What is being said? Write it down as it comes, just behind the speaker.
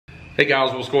Hey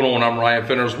guys, what's going on? I'm Ryan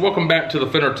Fenders. Welcome back to the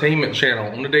Fentertainment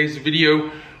channel. On today's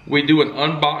video, we do an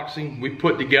unboxing. We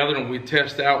put together and we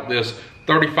test out this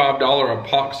 $35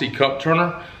 epoxy cup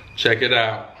turner. Check it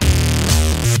out.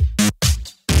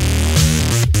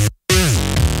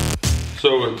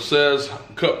 So it says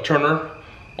cup turner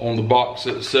on the box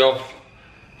itself.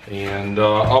 And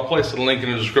I'll place a link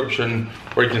in the description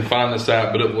where you can find this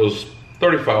at, but it was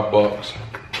 35 bucks.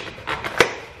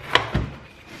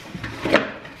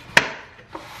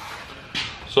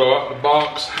 So out the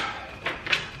box,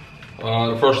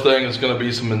 the first thing is going to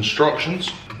be some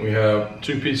instructions. We have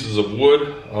two pieces of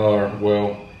wood,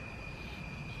 well,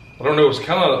 I don't know, it's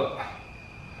kind of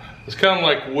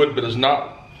like wood, but it's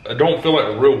not, I don't feel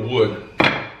like real wood.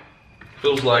 It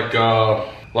feels like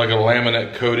a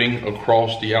laminate coating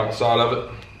across the outside of it.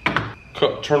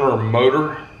 Cup turner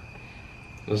motor.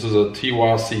 This is a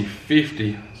TYC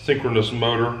 50 synchronous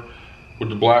motor with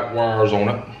the black wires on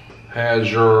it.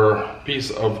 Has your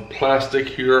piece of plastic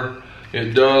here.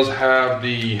 It does have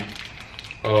the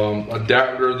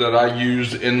adapter that I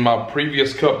used in my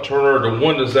previous cup turner. The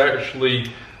one is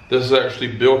actually, this is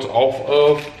actually built off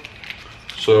of.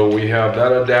 So we have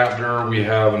that adapter. We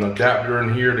have an adapter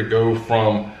in here to go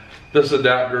from this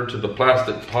adapter to the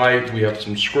plastic pipe. We have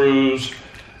some screws,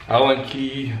 Allen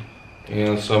key,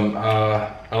 and some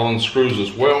Allen screws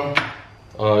as well.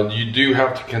 You do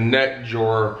have to connect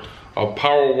your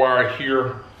power wire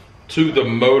here to the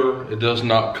motor. It does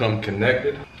not come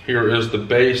connected. Here is the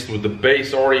base. The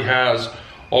base already has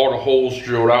all the holes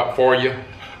drilled out for you.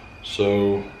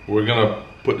 So we're gonna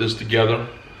put this together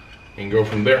and go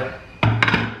from there.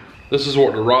 This is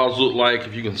what the rods look like.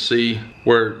 If you can see,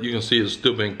 where you can see it's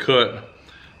still been cut.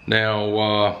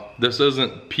 Now this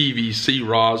isn't PVC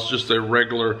rods, just a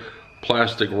regular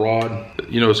plastic rod.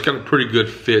 You know, it's got a pretty good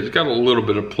fit. It's got a little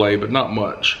bit of play, but not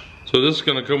much. So this is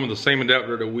gonna come with the same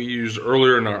adapter that we used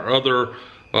earlier in our other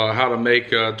how to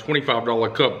make a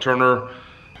 $25 cup turner.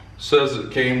 Says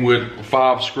it came with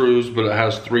 5 screws, but it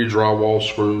has 3 drywall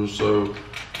screws. So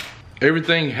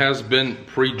everything has been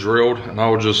pre-drilled, and I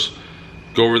will just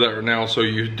go over that right now. So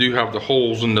you do have the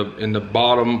holes in the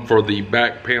bottom for the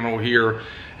back panel here,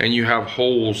 and you have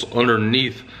holes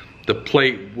underneath the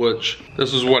plate, which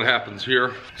this is what happens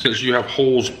here. Since you have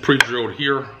holes pre-drilled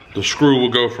here, the screw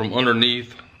will go from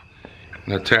underneath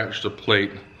and attach the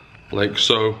plate like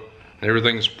so.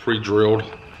 Everything's pre-drilled.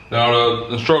 Now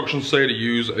the instructions say to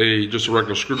use just a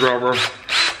regular screwdriver.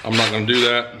 I'm not gonna do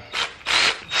that.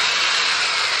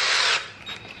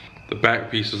 The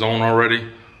back piece is on already.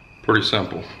 Pretty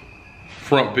simple.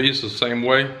 Front piece is the same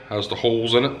way, has the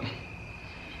holes in it.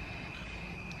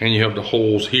 And you have the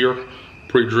holes here,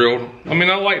 pre-drilled. I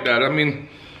mean, I like that. I mean,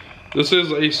 this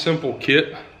is a simple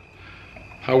kit.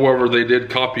 However, they did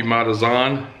copy my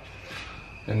design,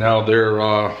 and now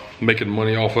they're making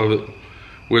money off of it,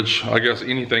 which I guess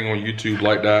anything on YouTube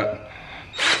like that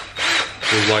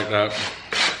is like that.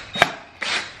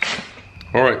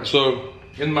 All right, so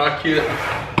in my kit,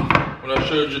 when I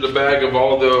showed you the bag of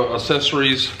all the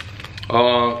accessories,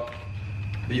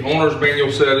 the owner's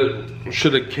manual said it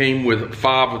should have came with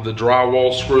 5 of the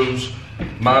drywall screws.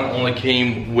 Mine only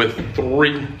came with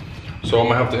 3, so I'm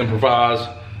gonna have to improvise.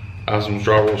 I have some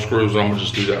drywall screws, and I'm gonna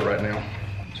just do that right now.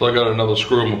 So I got another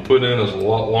screw I'm gonna put in. It's a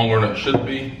lot longer than it should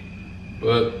be,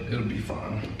 but it'll be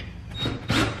fine.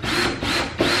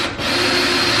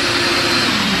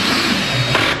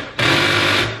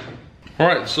 All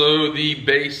right, so the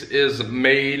base is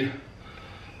made,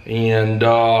 and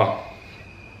so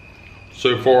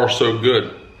far so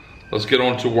good. Let's get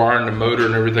on to wiring the motor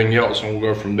and everything else, and we'll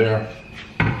go from there.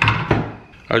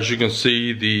 As you can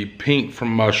see, the pink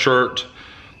from my shirt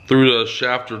through the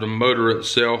shaft of the motor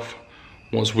itself.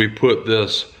 Once we put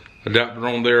this adapter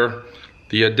on there,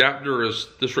 the adapter is,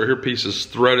 this right here piece is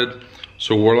threaded,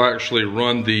 so we'll actually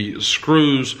run the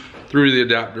screws through the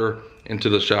adapter into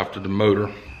the shaft of the motor.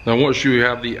 Now once you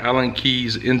have the Allen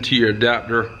keys into your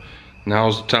adapter,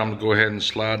 now's the time to go ahead and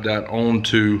slide that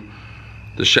onto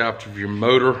the shaft of your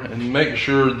motor, and make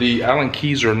sure the Allen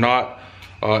keys are not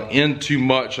in too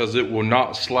much, as it will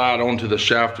not slide onto the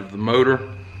shaft of the motor.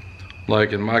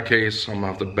 Like in my case, I'm gonna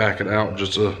have to back it out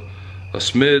just a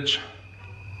smidge.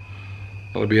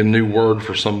 That'll be a new word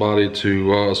for somebody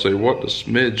to say, what does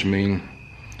smidge mean?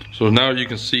 So now you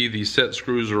can see the set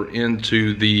screws are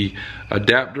into the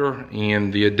adapter,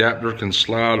 and the adapter can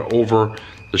slide over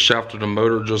the shaft of the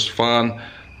motor just fine.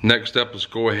 Next step is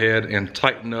go ahead and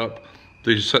tighten up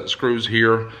these set screws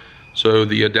here so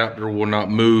the adapter will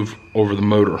not move over the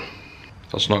motor.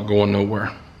 That's not going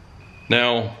nowhere.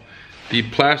 Now, the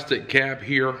plastic cap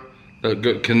here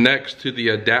that connects to the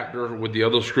adapter with the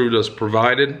other screw that's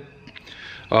provided.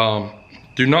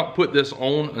 Do not put this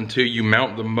on until you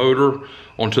mount the motor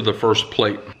onto the first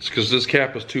plate. It's because this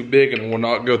cap is too big and it will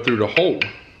not go through the hole.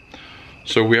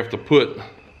 So we have to put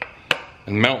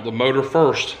and mount the motor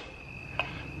first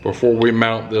before we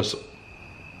mount this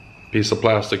piece of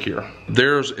plastic here.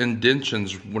 There's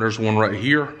indentions. There's one right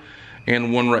here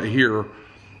and one right here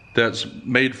that's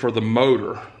made for the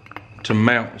motor to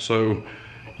mount. So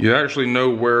you actually know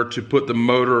where to put the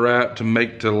motor at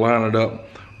to line it up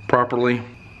properly.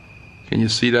 Can you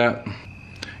see that?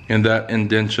 And that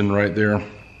indention right there.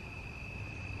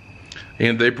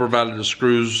 And they provided the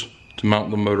screws to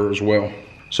mount the motor as well.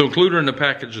 So included in the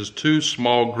package is 2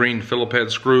 small green Phillip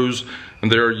head screws, and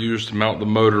they are used to mount the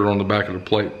motor on the back of the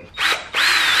plate.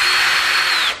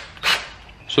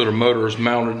 So the motor is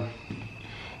mounted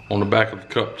on the back of the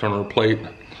cup turner plate.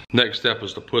 Next step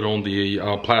is to put on the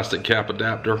plastic cap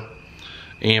adapter,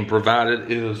 and provided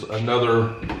is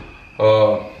another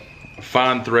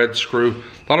fine thread screw.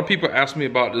 A lot of people ask me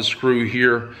about this screw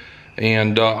here,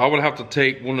 and I would have to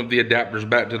take one of the adapters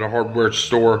back to the hardware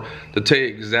store to tell you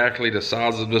exactly the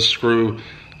size of this screw.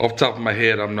 Off the top of my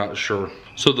head, I'm not sure.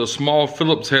 So the small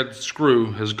Phillips head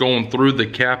screw has gone through the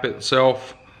cap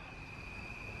itself.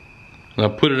 And I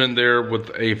put it in there with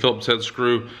a Phillips head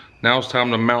screw. Now it's time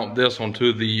to mount this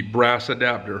onto the brass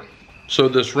adapter. So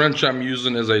this wrench I'm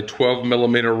using is a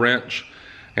 12mm wrench,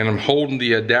 and I'm holding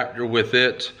the adapter with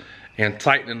it and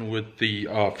tightening with the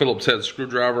Phillips head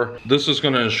screwdriver. This is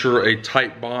going to ensure a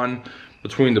tight bond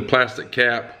between the plastic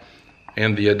cap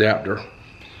and the adapter.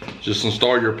 Just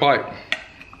install your pipe.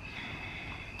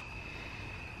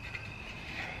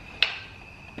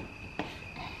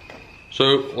 So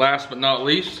last but not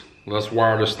least, let's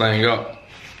wire this thing up.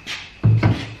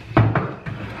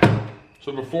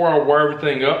 So before I wire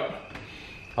everything up,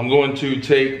 I'm going to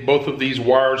take both of these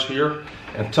wires here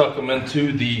and tuck them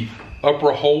into the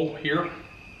upper hole here.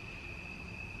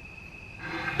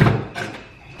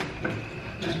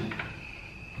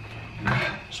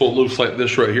 So it looks like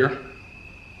this right here.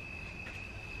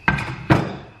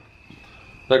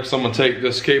 Next, I'm going to take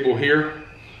this cable here,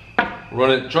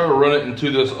 try to run it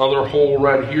into this other hole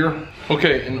right here.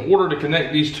 Okay, in order to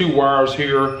connect these 2 wires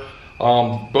here,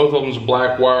 both of them is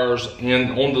black wires,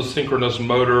 and on the synchronous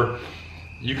motor,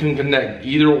 you can connect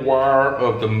either wire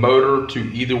of the motor to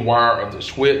either wire of the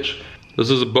switch. This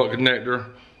is a butt connector.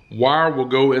 Wire will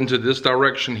go into this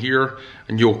direction here,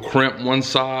 and you'll crimp one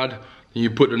side, and you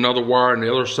put another wire on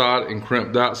the other side and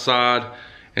crimp that side,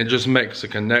 and it just makes a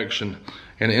connection.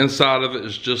 And inside of it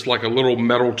is just like a little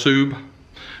metal tube.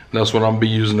 And that's what I'll be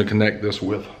using to connect this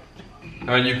with.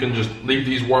 Now you can just leave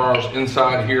these wires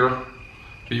inside here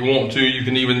if you want to. You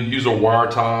can even use a wire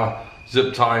tie,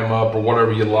 zip tie them up or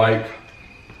whatever you like.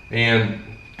 And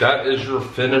that is your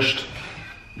finished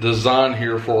design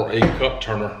here for a cup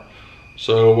turner.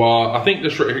 So I think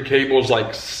this right here cable is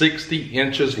like 60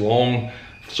 inches long,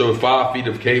 so 5 feet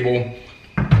of cable.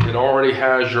 It already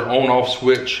has your on-off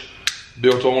switch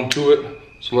built onto it.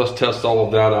 So let's test all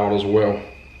of that out as well.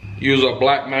 Use a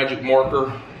black magic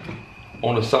marker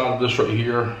on the side of this right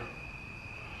here.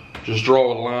 Just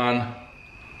draw a line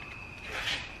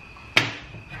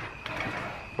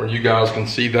where you guys can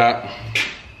see that.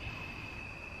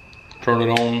 Turn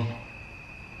it on.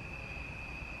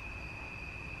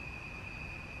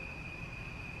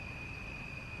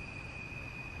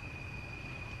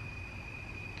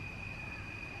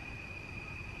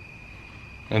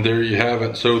 And there you have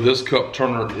it. So this cup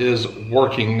turner is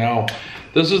working now.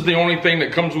 This is the only thing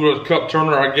that comes with a cup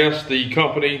turner. I guess the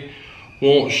company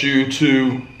wants you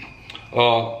to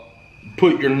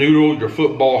put your noodle, your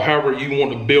football, however you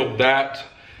want to build that.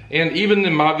 And even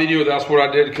in my video, that's what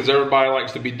I did, because everybody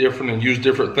likes to be different and use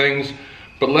different things.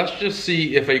 But let's just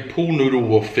see if a pool noodle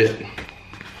will fit.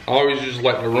 I always just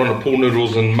like to run the pool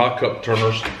noodles in my cup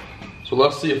turners. So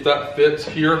let's see if that fits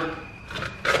here.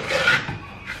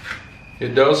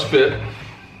 It does fit.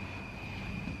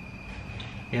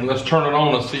 And let's turn it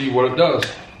on and see what it does.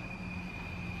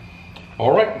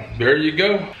 All right, there you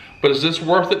go. But is this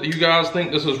worth it? Do you guys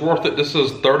think this is worth it? This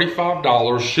is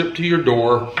 $35 shipped to your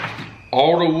door.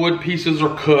 All the wood pieces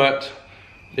are cut.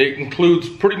 It includes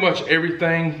pretty much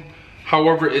everything.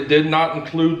 However, it did not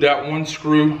include that one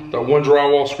screw, that one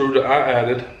drywall screw that I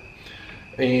added.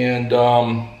 And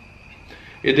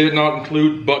it did not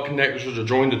include butt connectors to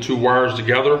join the 2 wires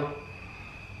together.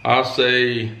 I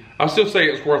still say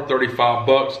it's worth 35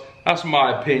 bucks. That's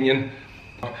my opinion.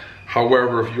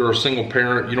 However, if you're a single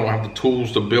parent, you don't have the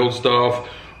tools to build stuff,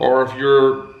 or if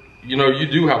you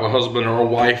do have a husband or a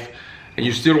wife and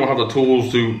you still don't have the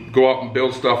tools to go out and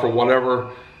build stuff or whatever,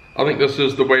 I think this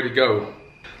is the way to go.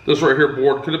 This right here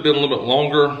board could have been a little bit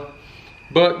longer,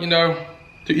 but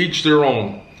to each their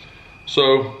own.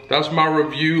 So that's my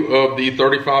review of the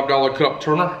 $35 cup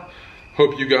turner.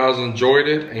 Hope you guys enjoyed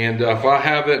it, and if I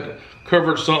haven't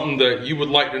covered something that you would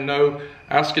like to know,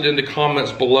 ask it in the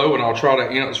comments below and I'll try to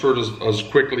answer it as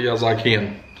quickly as I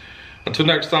can. Until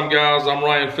next time, guys, I'm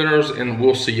Ryan Fenners, and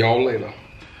we'll see y'all later.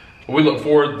 We look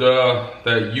forward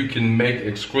that you can make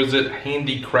exquisite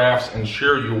handicrafts and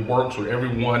share your works with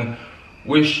everyone.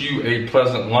 Wish you a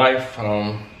pleasant life.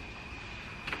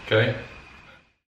 Okay.